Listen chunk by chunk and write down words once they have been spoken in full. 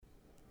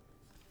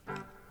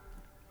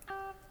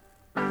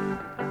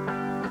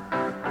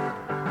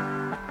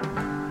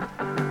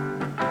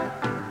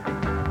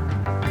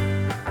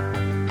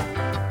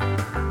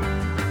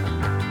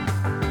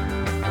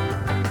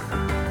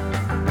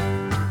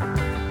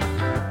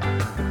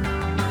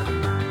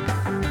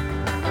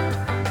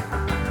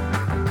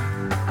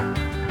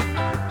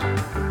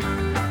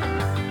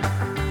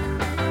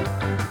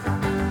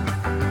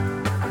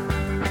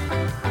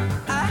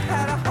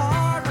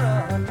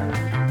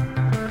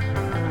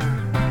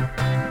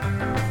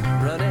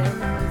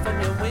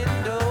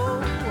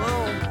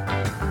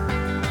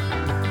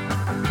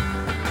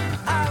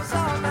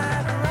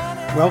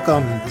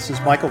Welcome. This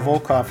is Michael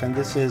Volkov, and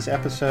this is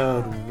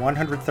episode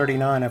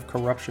 139 of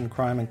Corruption,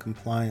 Crime, and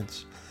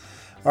Compliance.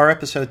 Our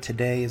episode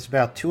today is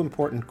about two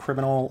important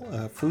criminal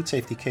food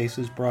safety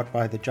cases brought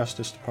by the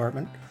Justice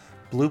Department,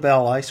 Blue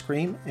Bell Ice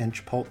Cream and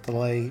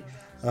Chipotle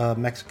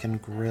Mexican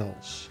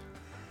Grills.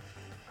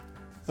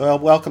 Well,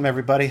 welcome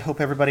everybody. Hope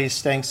everybody is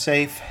staying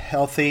safe,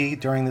 healthy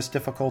during this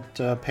difficult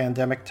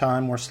pandemic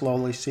time. We're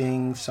slowly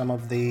seeing some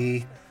of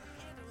the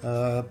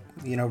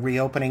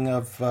reopening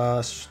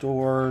of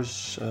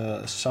stores,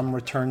 some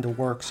return to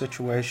work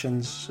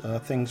situations.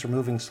 Things are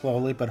moving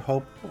slowly, but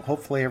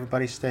hopefully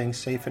everybody's staying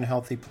safe and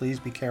healthy. Please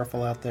be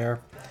careful out there.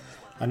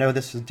 I know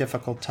this is a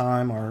difficult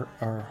time.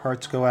 Our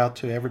hearts go out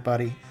to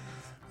everybody.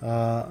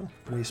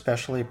 We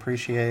especially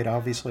appreciate,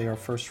 obviously, our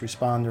first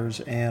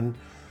responders and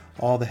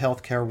all the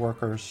healthcare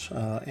workers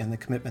and the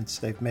commitments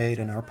they've made,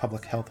 and our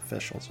public health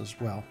officials as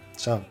well.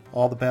 So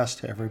all the best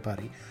to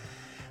everybody.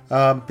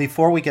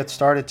 Before we get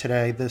started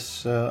today,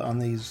 on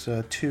these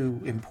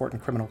two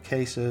important criminal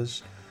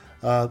cases,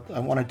 I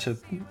wanted to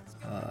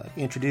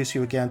introduce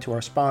you again to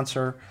our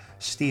sponsor,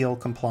 Steel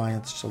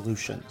Compliance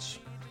Solutions.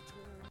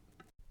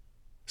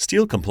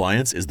 Steel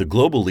Compliance is the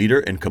global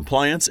leader in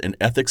compliance and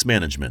ethics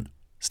management.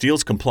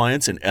 Steel's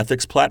compliance and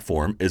ethics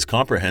platform is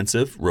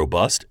comprehensive,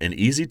 robust, and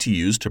easy to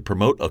use to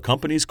promote a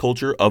company's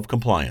culture of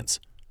compliance.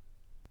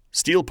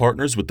 Steel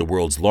partners with the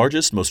world's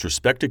largest, most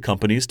respected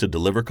companies to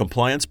deliver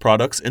compliance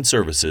products and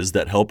services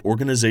that help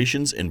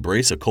organizations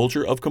embrace a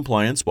culture of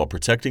compliance while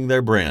protecting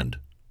their brand.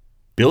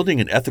 Building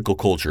an ethical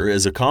culture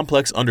is a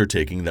complex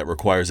undertaking that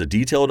requires a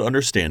detailed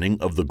understanding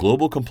of the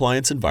global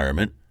compliance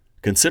environment,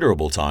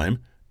 considerable time,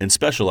 and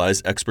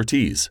specialized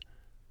expertise.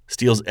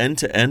 Steel's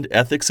end-to-end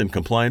ethics and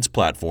compliance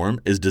platform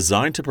is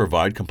designed to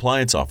provide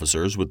compliance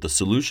officers with the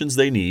solutions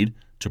they need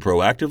to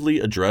proactively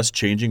address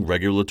changing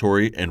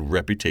regulatory and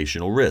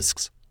reputational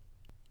risks.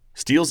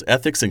 Steel's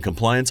ethics and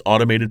compliance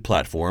automated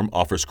platform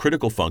offers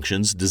critical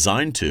functions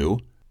designed to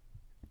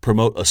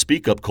promote a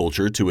speak-up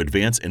culture to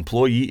advance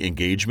employee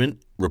engagement,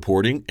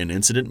 reporting, and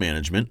incident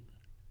management,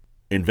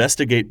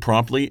 investigate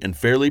promptly and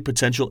fairly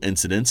potential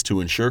incidents to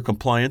ensure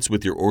compliance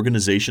with your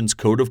organization's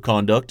code of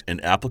conduct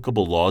and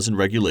applicable laws and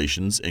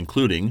regulations,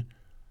 including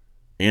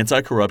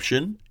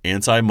anti-corruption,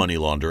 anti-money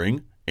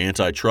laundering,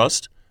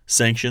 antitrust,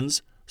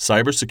 sanctions,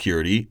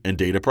 cybersecurity, and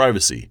data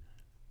privacy.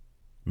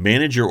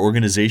 Manage your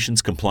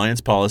organization's compliance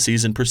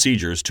policies and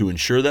procedures to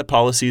ensure that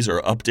policies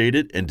are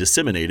updated and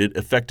disseminated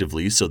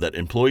effectively so that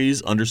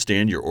employees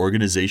understand your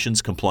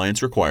organization's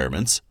compliance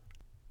requirements.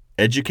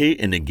 Educate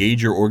and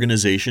engage your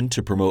organization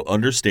to promote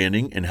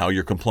understanding and how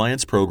your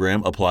compliance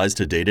program applies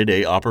to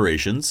day-to-day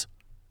operations.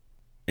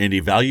 And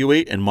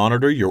evaluate and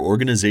monitor your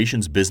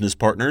organization's business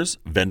partners,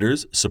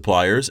 vendors,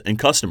 suppliers, and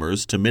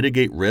customers to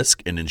mitigate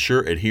risk and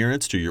ensure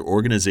adherence to your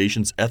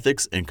organization's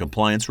ethics and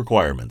compliance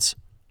requirements.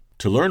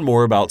 To learn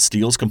more about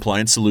Steel's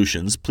compliance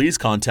solutions, please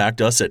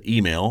contact us at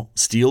email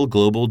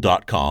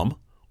steelglobal.com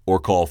or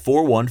call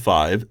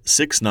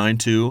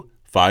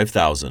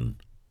 415-692-5000.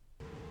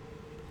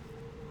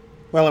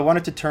 Well, I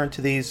wanted to turn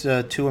to these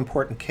two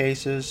important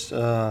cases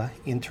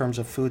in terms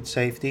of food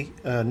safety.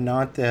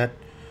 Not that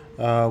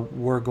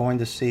we're going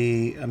to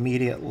see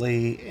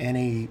immediately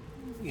any,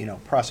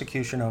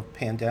 prosecution of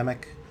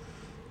pandemic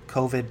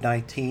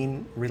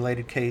COVID-19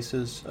 related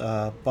cases,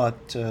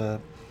 but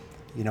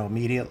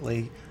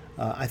immediately.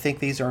 I think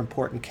these are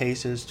important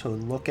cases to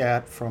look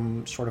at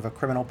from sort of a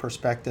criminal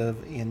perspective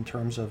in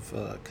terms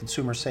of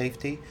consumer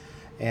safety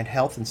and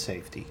health and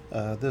safety.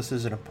 This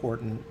is an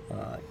important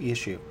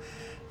issue.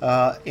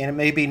 And it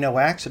may be no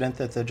accident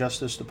that the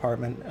Justice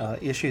Department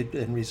issued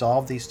and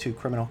resolved these two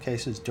criminal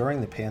cases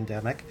during the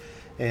pandemic,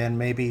 and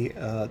maybe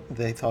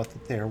they thought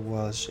that there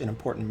was an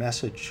important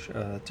message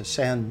to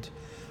send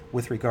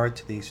with regard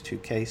to these two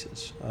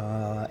cases.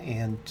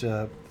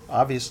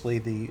 Obviously,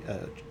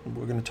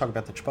 we're going to talk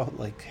about the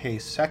Chipotle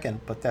case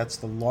second, but that's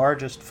the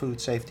largest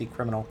food safety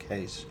criminal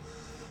case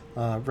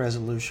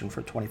resolution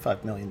for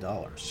 $25 million.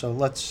 So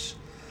let's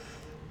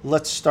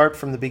start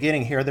from the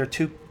beginning here. There are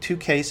two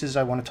cases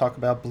I want to talk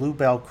about: Blue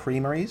Bell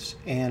Creameries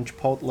and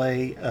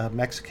Chipotle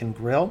Mexican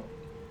Grill.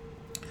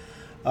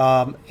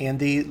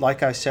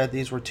 Like I said,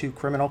 these were two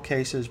criminal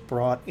cases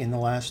brought in the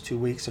last 2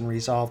 weeks and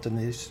resolved in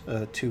these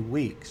last 2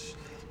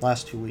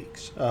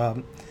 weeks.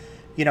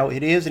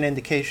 It is an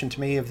indication to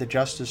me of the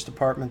Justice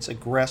Department's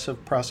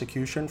aggressive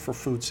prosecution for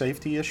food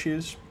safety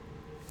issues.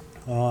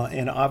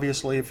 And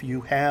obviously, if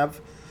you're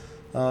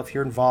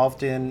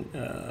involved in,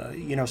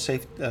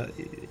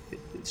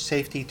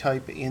 safety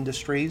type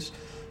industries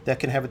that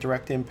can have a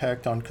direct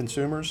impact on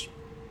consumers,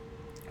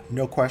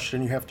 no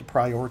question you have to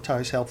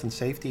prioritize health and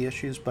safety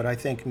issues. But I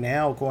think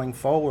now going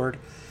forward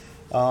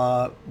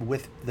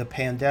with the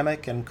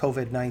pandemic and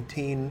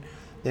COVID-19,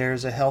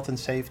 there's a health and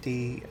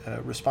safety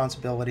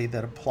responsibility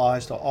that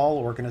applies to all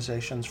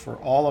organizations for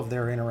all of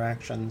their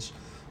interactions,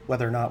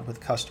 whether or not with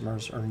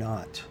customers or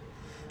not.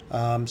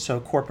 So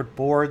corporate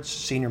boards,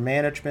 senior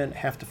management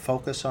have to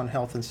focus on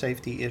health and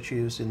safety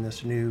issues in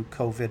this new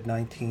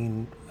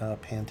COVID-19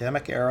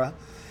 pandemic era.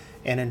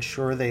 and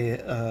ensure they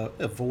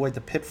avoid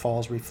the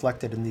pitfalls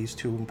reflected in these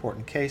two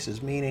important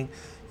cases. Meaning,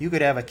 you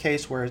could have a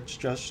case where it's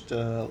just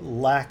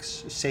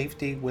lacks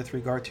safety with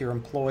regard to your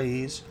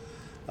employees.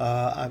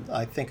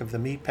 I think of the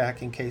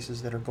meatpacking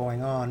cases that are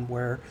going on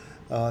where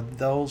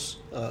those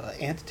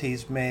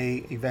entities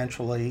may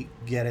eventually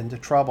get into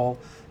trouble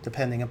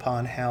depending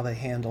upon how they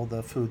handle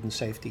the food and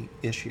safety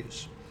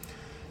issues.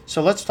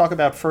 So let's talk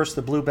about first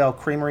the Bluebell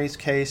Creameries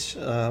case.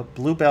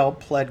 Bluebell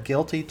pled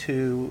guilty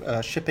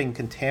to shipping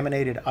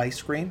contaminated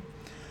ice cream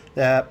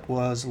that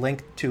was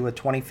linked to a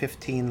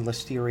 2015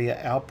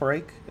 Listeria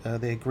outbreak.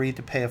 They agreed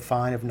to pay a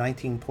fine of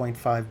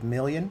 $19.5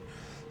 million,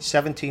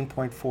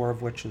 17.4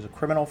 of which is a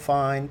criminal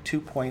fine,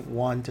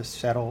 2.1 to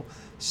settle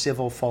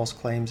civil False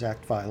Claims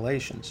Act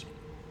violations.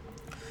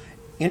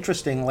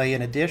 Interestingly,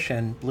 in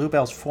addition,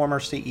 Bluebell's former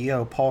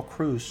CEO, Paul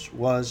Kruse,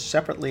 was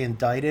separately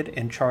indicted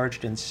and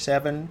charged in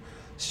 7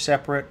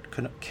 separate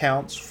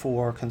counts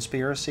for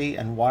conspiracy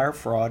and wire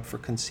fraud for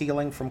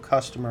concealing from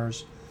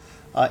customers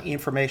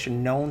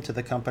information known to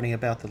the company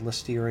about the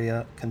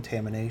Listeria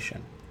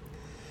contamination.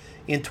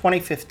 In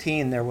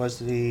 2015, there was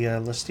the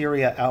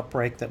Listeria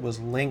outbreak that was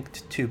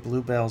linked to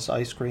Bluebell's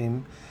ice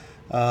cream,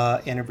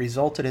 and it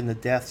resulted in the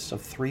deaths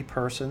of 3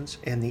 persons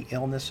and the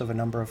illness of a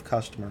number of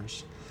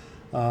customers.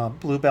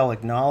 Bluebell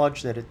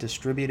acknowledged that it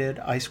distributed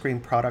ice cream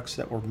products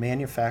that were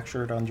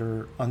manufactured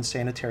under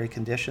unsanitary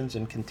conditions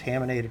and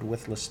contaminated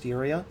with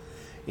Listeria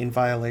in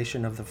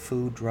violation of the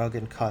Food, Drug,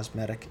 and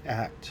Cosmetic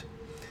Act.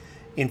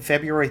 In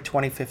February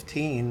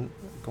 2015,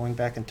 going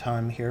back in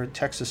time here,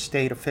 Texas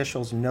state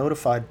officials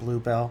notified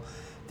Bluebell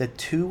that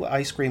 2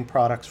 ice cream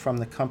products from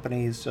the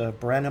company's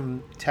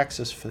Brenham,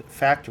 Texas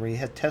factory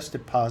had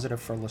tested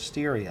positive for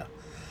Listeria.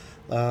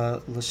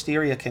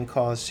 Listeria can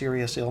cause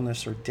serious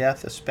illness or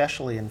death,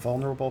 especially in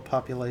vulnerable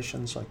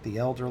populations like the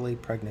elderly,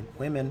 pregnant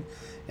women,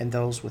 and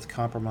those with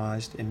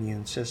compromised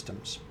immune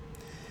systems.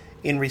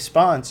 In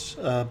response,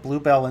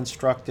 Bluebell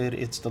instructed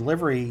its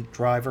delivery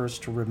drivers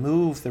to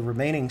remove the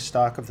remaining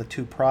stock of the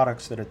 2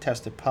 products that had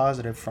tested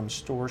positive from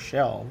store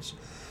shelves,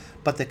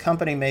 but the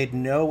company made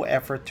no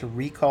effort to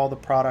recall the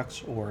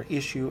products or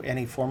issue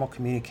any formal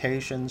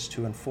communications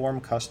to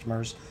inform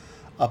customers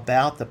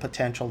about the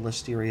potential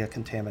Listeria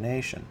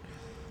contamination.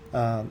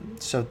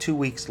 So 2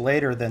 weeks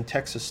later, then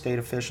Texas state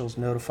officials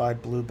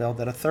notified Bluebell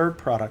that a 3rd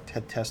product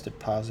had tested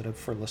positive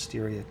for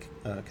Listeria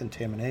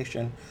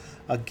contamination.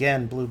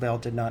 Again, Bluebell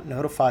did not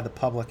notify the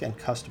public and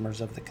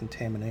customers of the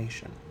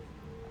contamination.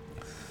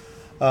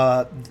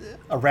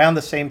 Around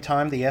the same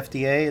time, the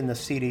FDA and the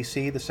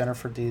CDC, the Center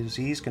for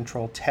Disease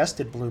Control,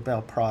 tested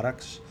Bluebell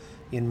products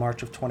in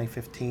March of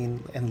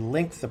 2015 and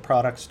linked the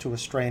products to a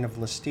strain of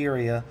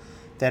Listeria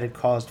that had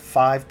caused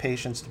 5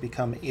 patients to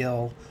become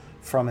ill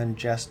from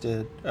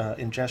ingestion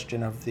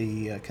of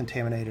the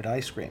contaminated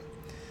ice cream.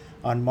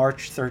 On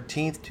March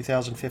 13,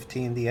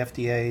 2015, the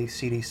FDA,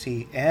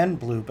 CDC, and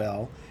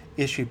Bluebell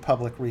issued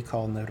public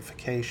recall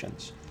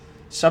notifications.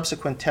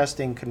 Subsequent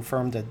testing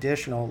confirmed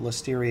additional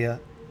Listeria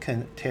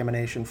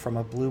contamination from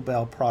a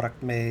Bluebell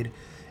product made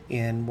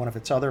in one of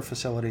its other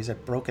facilities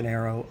at Broken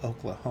Arrow,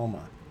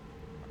 Oklahoma.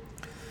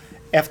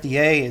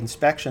 FDA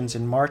inspections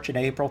in March and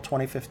April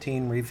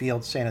 2015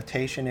 revealed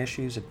sanitation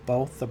issues at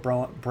both the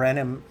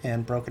Brenham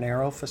and Broken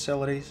Arrow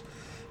facilities,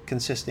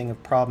 consisting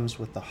of problems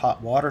with the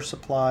hot water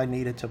supply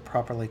needed to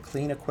properly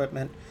clean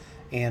equipment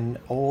and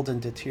old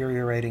and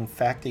deteriorating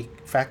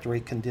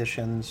factory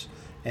conditions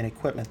and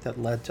equipment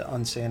that led to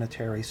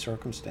unsanitary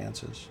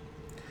circumstances.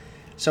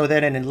 So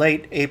then in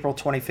late April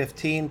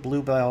 2015,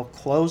 Bluebell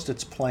closed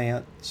its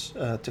plants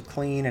to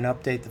clean and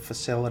update the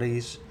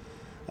facilities.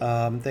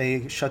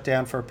 They shut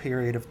down for a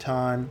period of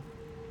time.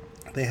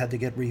 They had to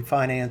get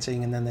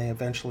refinancing, and then they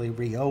eventually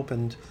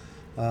reopened,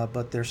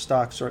 but their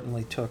stock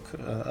certainly took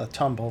a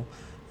tumble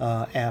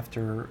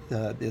after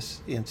this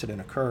incident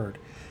occurred.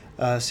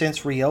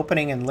 Since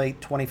reopening in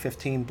late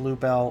 2015,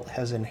 Bluebell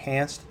has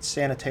enhanced its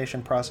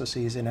sanitation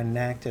processes and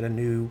enacted a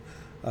new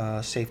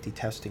safety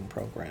testing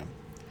program.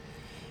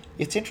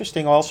 It's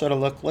interesting also to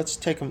let's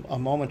take a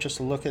moment just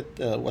to look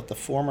at what the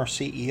former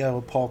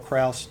CEO, Paul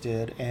Kruse,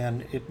 did,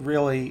 and it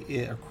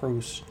really,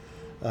 Kruse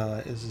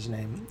is his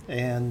name,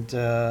 and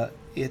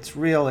it's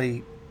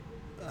really,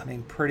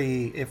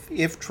 pretty,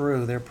 if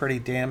true, they're pretty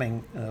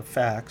damning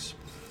facts.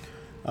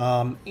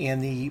 And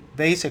the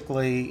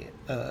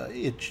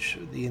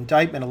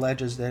indictment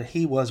alleges that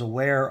he was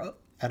aware,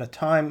 at a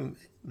time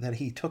that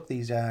he took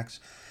these acts,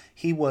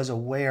 he was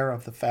aware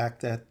of the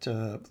fact that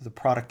the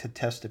product had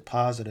tested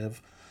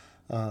positive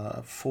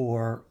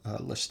for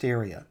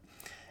Listeria.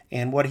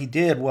 And what he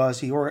did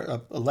was he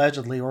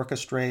allegedly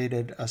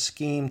orchestrated a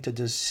scheme to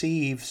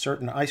deceive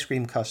certain ice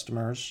cream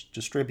customers,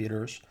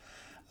 distributors,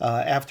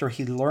 after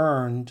he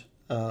learned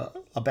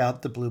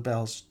about the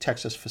Bluebell's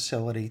Texas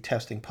facility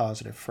testing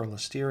positive for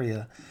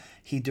Listeria.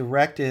 He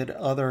directed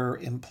other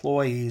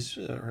employees,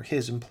 or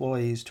his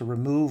employees, to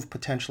remove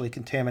potentially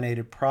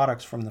contaminated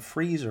products from the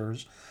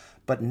freezers,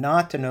 but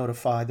not to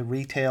notify the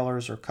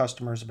retailers or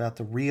customers about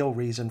the real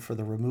reason for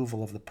the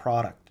removal of the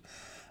product.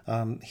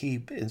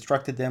 He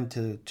instructed them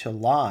to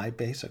lie,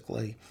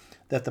 basically,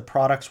 that the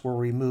products were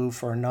removed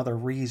for another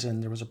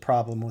reason. There was a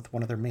problem with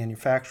one of their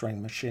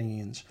manufacturing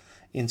machines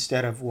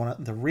instead of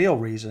the real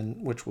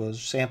reason, which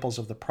was samples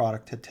of the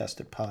product had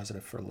tested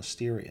positive for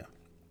Listeria.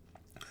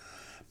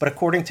 But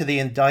according to the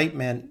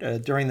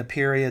indictment, during the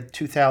period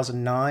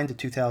 2009 to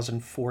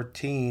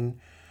 2014,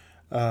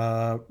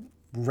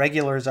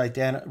 regulators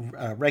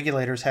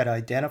had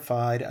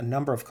identified a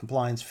number of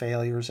compliance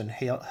failures and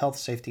health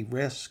safety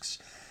risks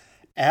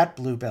at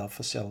Bluebell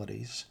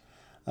facilities.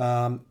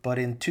 But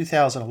in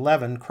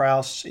 2011,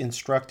 Krause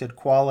instructed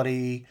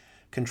quality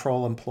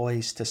control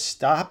employees to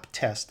stop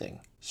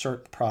testing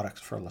certain products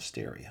for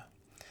Listeria.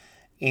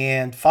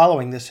 And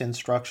following this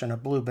instruction, a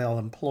Bluebell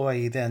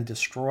employee then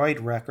destroyed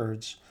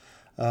records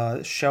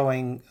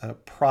showing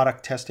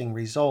product testing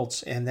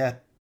results and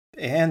that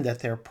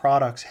their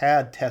products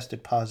had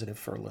tested positive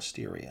for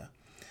Listeria.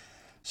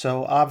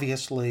 So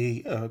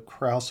obviously,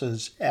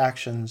 Krause's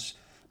actions,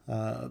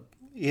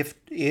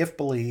 if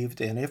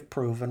believed and if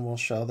proven, will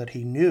show that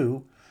he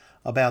knew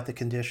about the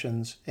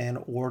conditions and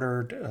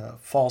ordered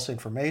false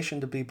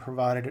information to be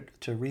provided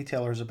to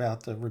retailers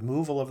about the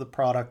removal of the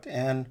product,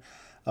 and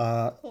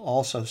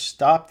also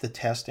stopped the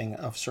testing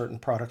of certain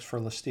products for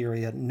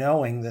Listeria,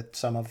 knowing that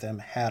some of them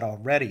had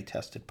already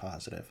tested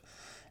positive.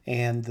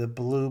 And the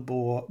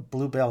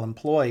Bluebell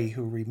employee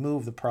who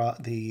removed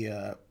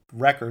the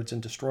records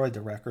and destroyed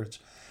the records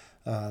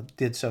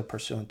did so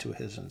pursuant to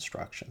his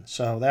instruction.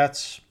 So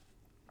it's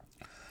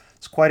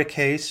quite a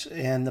case.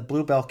 And the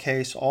Bluebell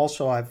case,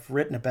 also I've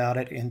written about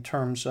it in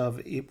terms of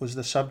it was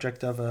the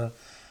subject of a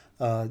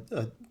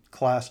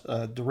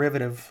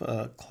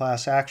derivative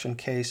class action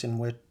case in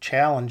which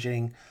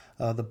challenging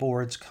the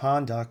board's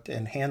conduct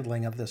and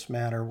handling of this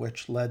matter,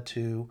 which led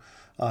to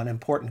an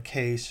important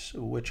case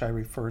which I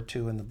referred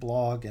to in the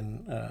blog,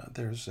 and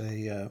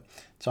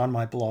it's on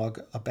my blog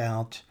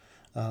about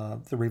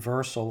the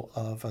reversal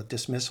of a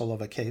dismissal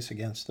of a case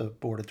against the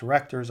board of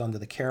directors under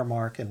the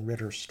Caremark and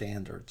Ritter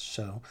standards.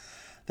 So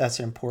that's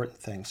an important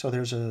thing. So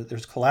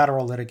there's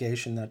collateral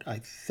litigation that I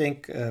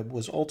think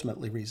was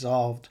ultimately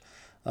resolved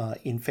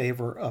in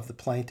favor of the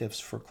plaintiffs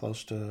for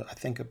close to, I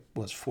think it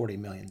was $40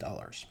 million.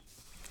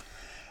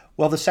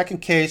 Well, the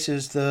second case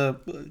is the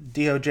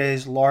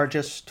DOJ's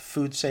largest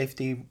food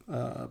safety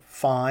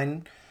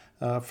fine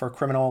for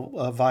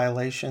criminal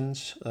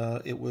violations.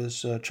 It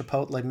was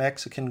Chipotle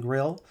Mexican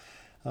Grill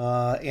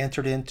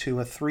entered into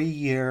a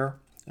 3-year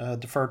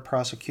deferred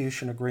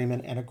prosecution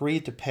agreement and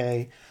agreed to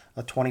pay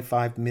a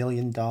 $25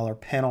 million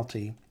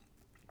penalty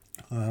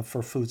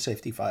for food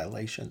safety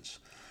violations.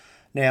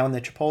 Now, in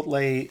the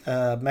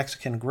Chipotle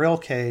Mexican Grill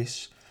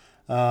case,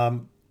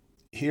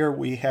 here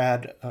we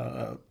had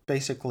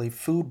basically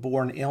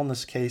foodborne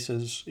illness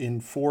cases in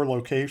 4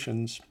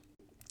 locations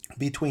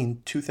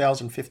between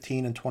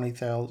 2015 and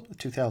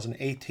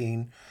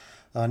 2018.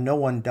 No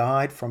one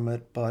died from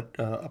it, but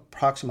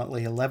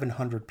approximately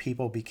 1,100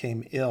 people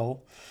became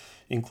ill,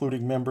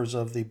 including members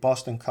of the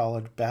Boston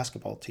College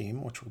basketball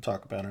team, which we'll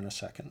talk about in a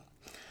second.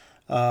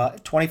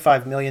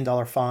 $25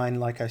 million fine,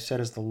 like I said,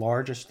 is the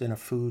largest in a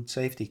food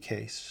safety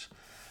case.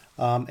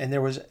 And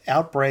there was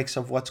outbreaks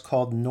of what's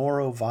called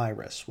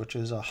norovirus, which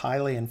is a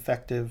highly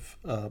infective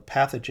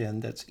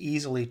pathogen that's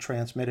easily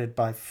transmitted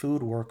by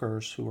food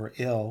workers who are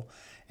ill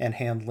and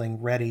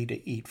handling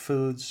ready-to-eat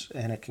foods,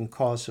 and it can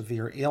cause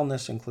severe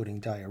illness, including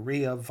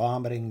diarrhea,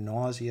 vomiting,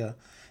 nausea,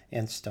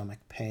 and stomach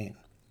pain.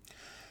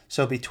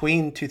 So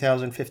between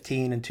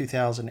 2015 and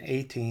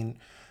 2018,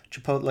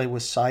 Chipotle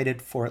was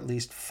cited for at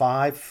least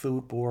 5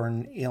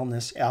 foodborne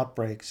illness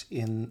outbreaks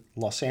in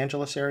Los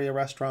Angeles area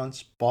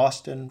restaurants,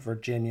 Boston,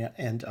 Virginia,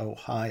 and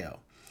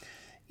Ohio.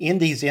 In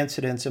these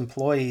incidents,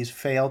 employees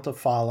failed to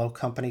follow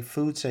company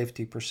food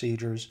safety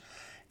procedures,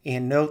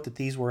 and note that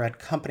these were at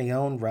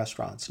company-owned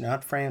restaurants,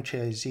 not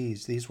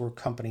franchisees. These were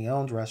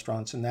company-owned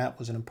restaurants, and that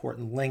was an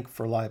important link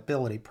for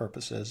liability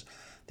purposes.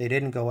 They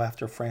didn't go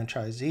after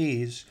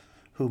franchisees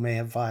who may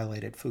have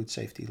violated food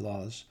safety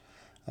laws.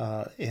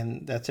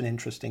 And that's an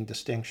interesting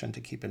distinction to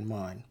keep in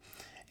mind.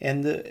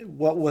 And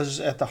what was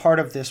at the heart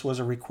of this was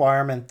a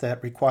requirement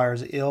that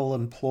requires ill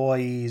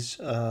employees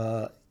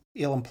to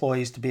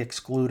be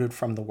excluded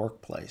from the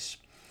workplace.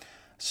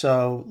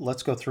 So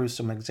let's go through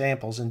some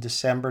examples. In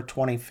December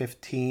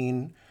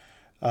 2015,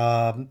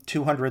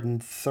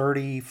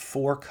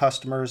 234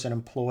 customers and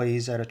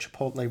employees at a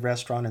Chipotle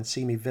restaurant in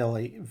Simi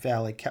Valley.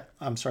 That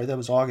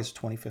was August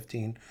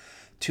 2015.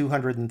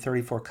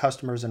 234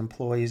 customers and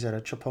employees at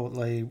a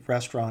Chipotle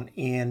restaurant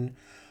in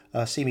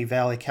Simi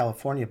Valley,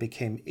 California,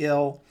 became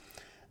ill.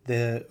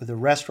 The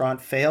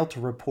restaurant failed to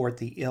report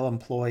the ill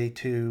employee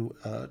to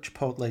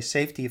Chipotle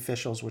safety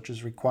officials, which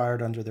is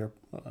required under their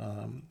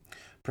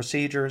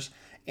procedures,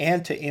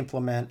 and to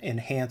implement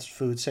enhanced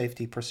food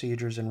safety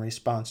procedures in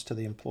response to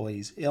the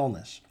employee's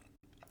illness.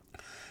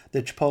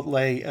 The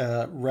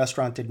Chipotle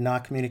restaurant did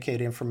not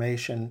communicate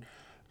information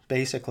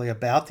basically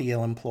about the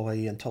ill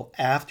employee until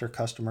after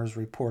customers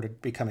reported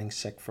becoming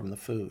sick from the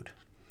food.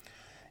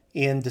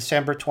 In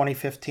December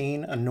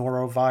 2015, a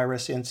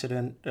norovirus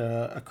incident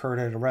occurred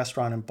at a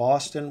restaurant in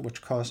Boston,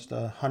 which caused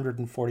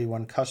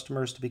 141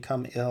 customers to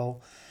become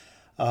ill.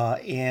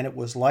 and it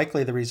was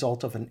likely the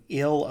result of an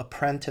ill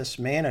apprentice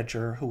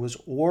manager who was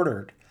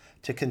ordered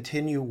to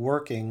continue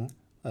working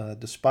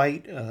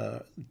despite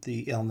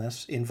the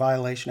illness in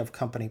violation of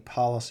company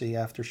policy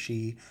after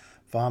she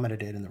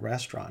vomited it in the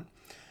restaurant.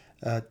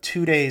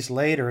 2 days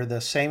later,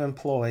 the same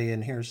employee,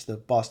 and here's the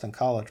Boston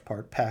College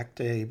part, packed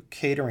a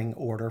catering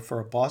order for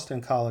a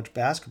Boston College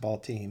basketball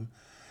team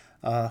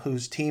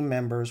whose team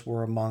members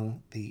were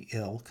among the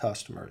ill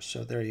customers.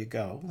 So there you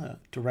go,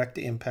 direct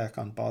impact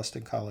on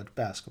Boston College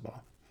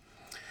basketball.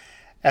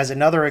 As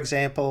another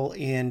example,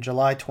 in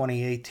July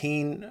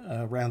 2018,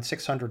 around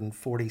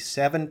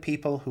 647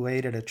 people who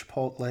ate at a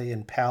Chipotle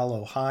in Powell,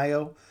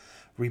 Ohio,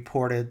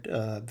 reported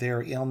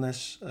their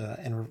illness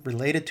and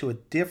related to a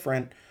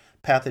different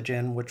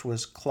pathogen, which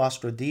was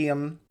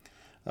Clostridium,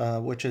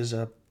 which is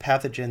a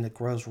pathogen that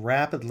grows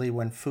rapidly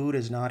when food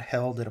is not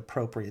held at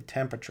appropriate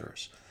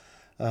temperatures.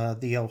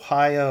 The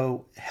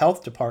Ohio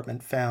Health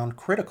Department found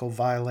critical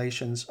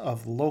violations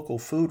of local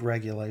food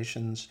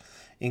regulations,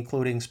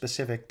 including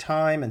specific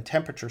time and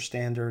temperature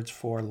standards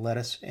for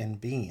lettuce and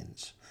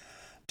beans.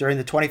 During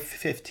the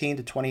 2015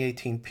 to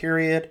 2018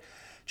 period,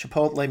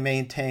 Chipotle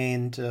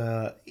maintained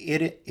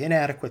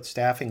inadequate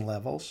staffing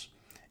levels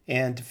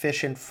and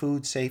deficient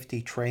food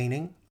safety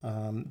training,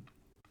 and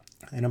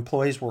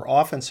employees were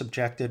often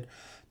subjected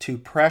to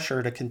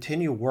pressure to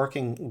continue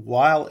working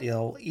while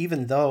ill,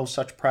 even though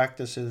such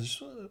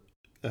practices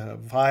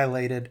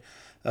violated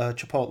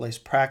Chipotle's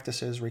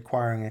practices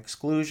requiring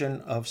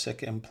exclusion of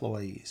sick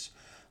employees.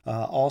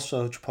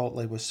 Also,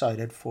 Chipotle was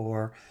cited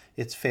for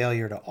its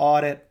failure to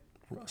audit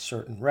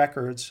certain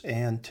records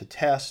and to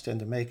test and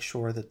to make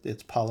sure that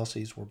its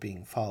policies were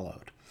being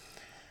followed.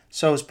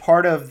 So as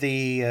part of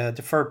the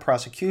deferred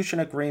prosecution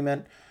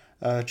agreement,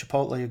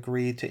 Chipotle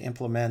agreed to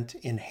implement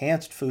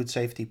enhanced food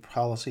safety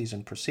policies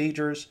and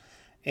procedures.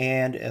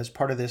 And as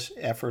part of this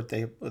effort,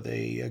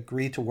 they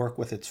agreed to work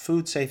with its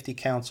Food Safety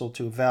Council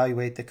to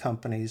evaluate the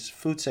company's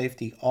food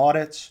safety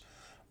audits,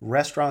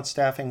 restaurant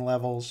staffing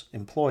levels,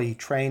 employee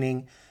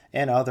training,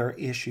 and other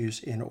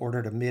issues in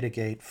order to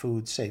mitigate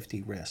food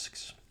safety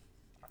risks.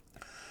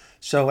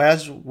 So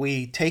as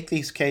we take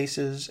these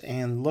cases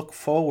and look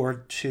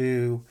forward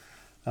to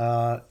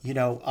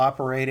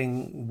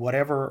operating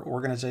whatever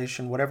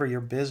organization, whatever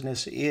your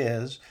business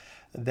is,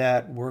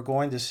 that we're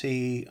going to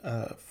see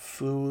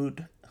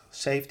food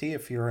safety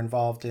if you're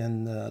involved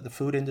in the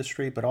food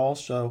industry, but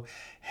also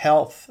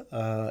health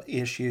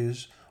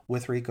issues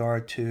with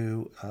regard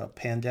to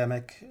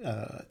pandemic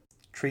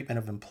treatment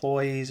of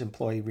employees,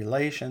 employee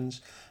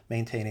relations,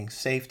 maintaining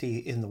safety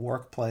in the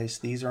workplace.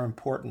 These are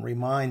important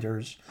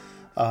reminders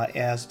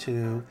as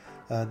to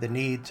the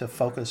need to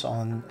focus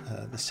on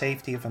the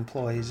safety of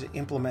employees,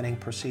 implementing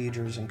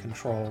procedures and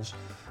controls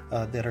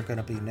that are going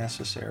to be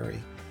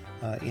necessary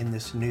in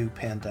this new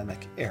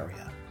pandemic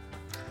area.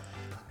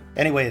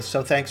 Anyways,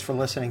 so thanks for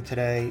listening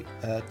today.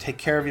 Take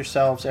care of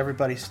yourselves.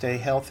 Everybody stay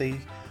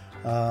healthy,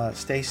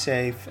 stay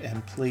safe,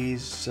 and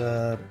please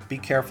be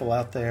careful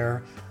out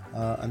there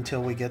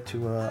until we get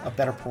to a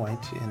better point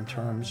in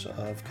terms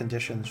of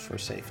conditions for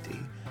safety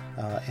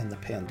in the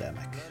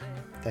pandemic.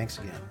 Thanks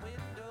again.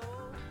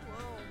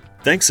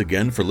 Thanks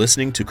again for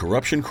listening to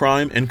Corruption,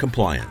 Crime, and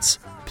Compliance.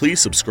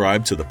 Please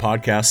subscribe to the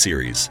podcast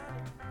series.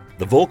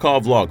 The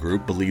Volkov Law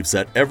Group believes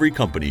that every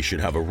company should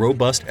have a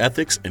robust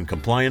ethics and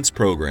compliance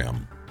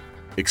program.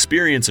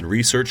 Experience and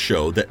research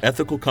show that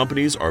ethical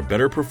companies are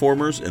better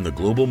performers in the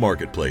global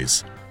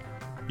marketplace.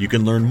 You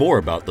can learn more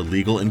about the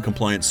legal and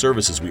compliance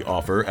services we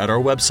offer at our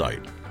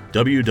website,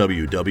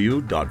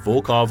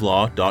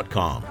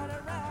 www.volkovlaw.com.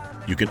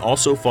 You can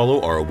also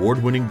follow our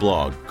award-winning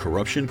blog,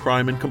 Corruption,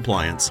 Crime, and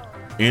Compliance,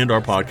 and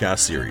our podcast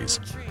series.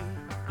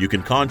 You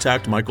can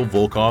contact Michael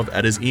Volkov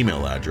at his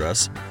email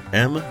address,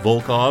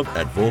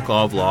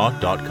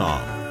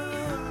 mvolkov@volkovlaw.com.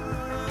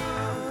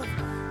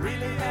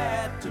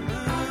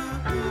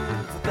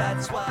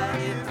 That's why,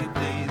 if you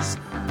please,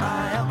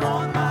 I am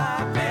on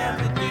my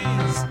family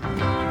knees.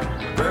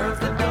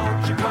 Bertha,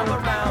 don't you come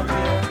around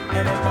here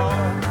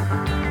anymore.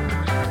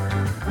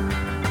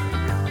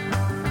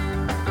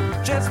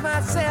 Just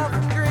myself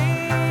and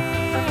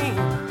green.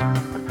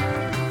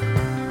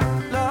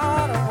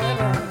 Lord, I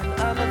went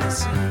under the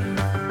sea.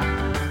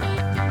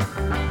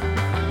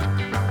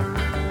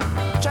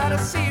 Try to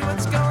see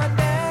what's going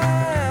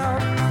down.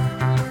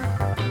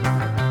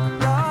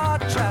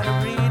 Lord, try to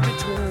read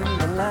between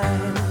the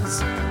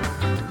lines.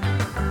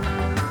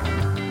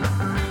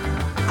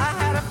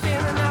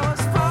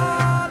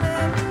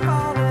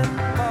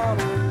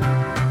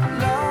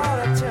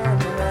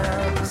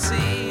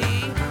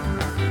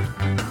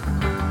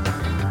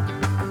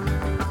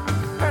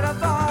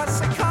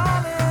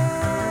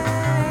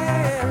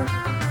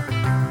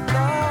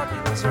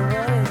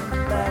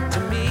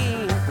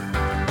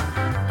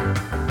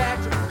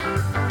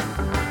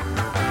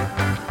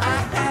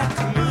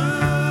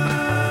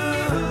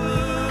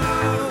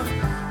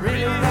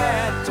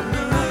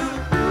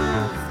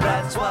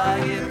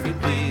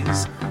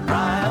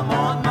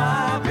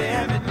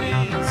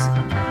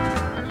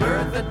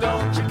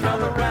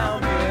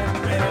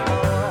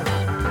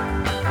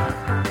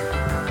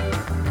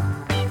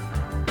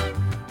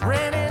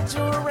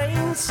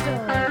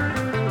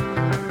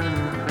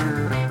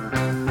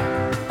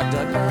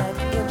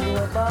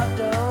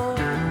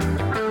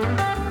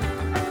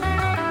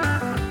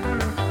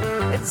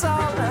 It's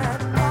all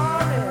night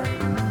party,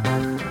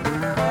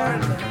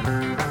 party.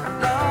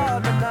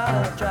 Lord,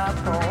 another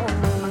drop on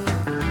me.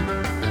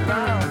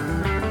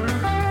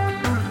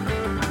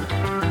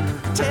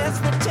 Test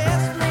me,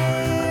 test me,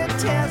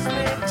 test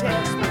me,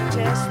 test me,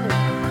 test me.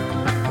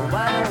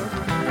 Why don't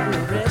you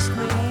arrest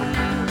me?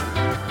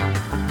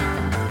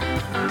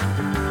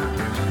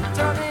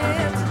 Turn me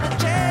into the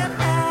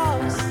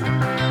jailhouse.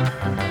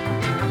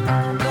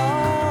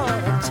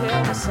 Lord, tell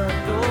me son,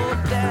 go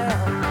down.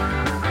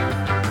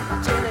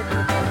 Tell it go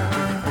down.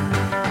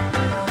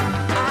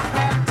 I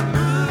had to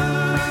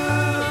move,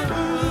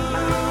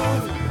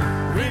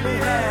 really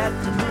had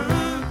to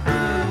move.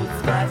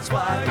 That's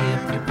why,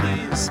 if you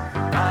please,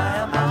 I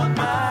am on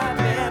my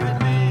bended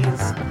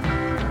knees.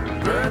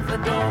 Bertha,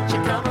 don't you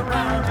come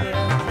around here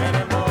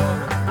anymore.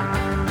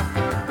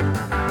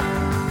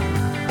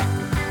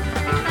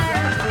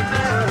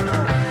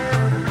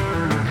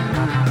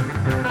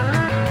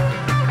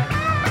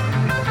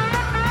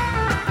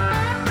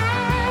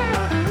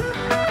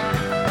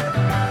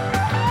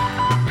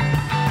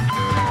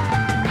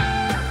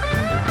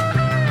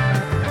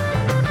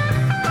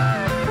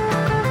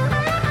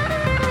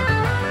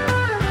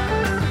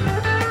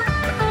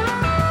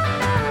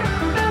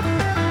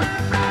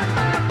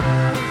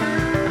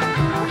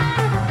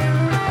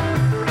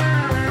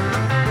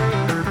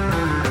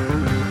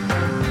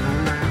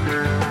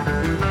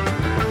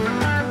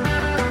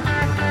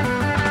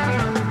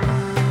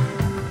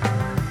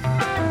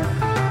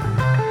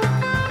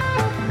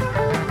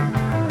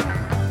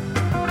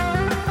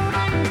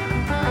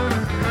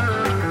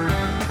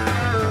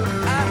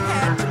 I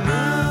had to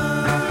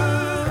move,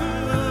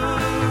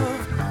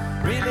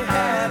 really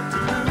had to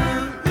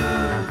move.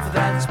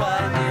 That's why,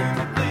 if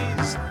you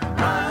please,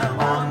 I'm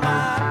on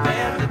my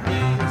bended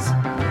knees.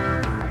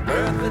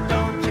 Bertha,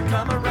 don't you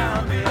come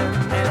around here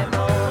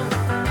anymore.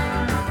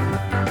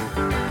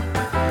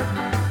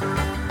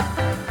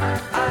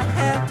 I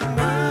had to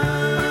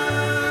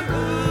move,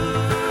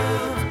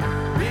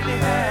 really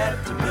had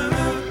to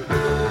move.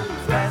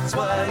 That's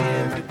why,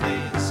 if you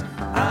please,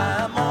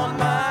 I'm on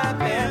my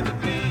bended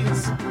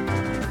knees.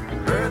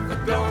 Bertha,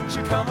 don't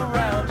you come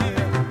around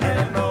here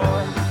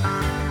anymore.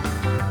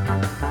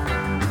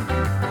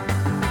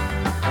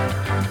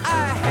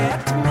 I had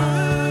to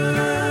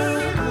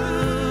move,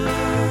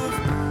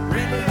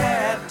 really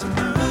had to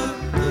move.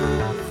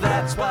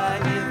 That's why,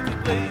 if you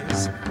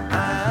please,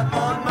 I'm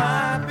on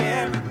my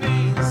bended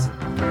knees.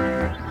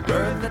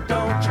 Bertha,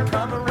 don't you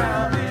come around.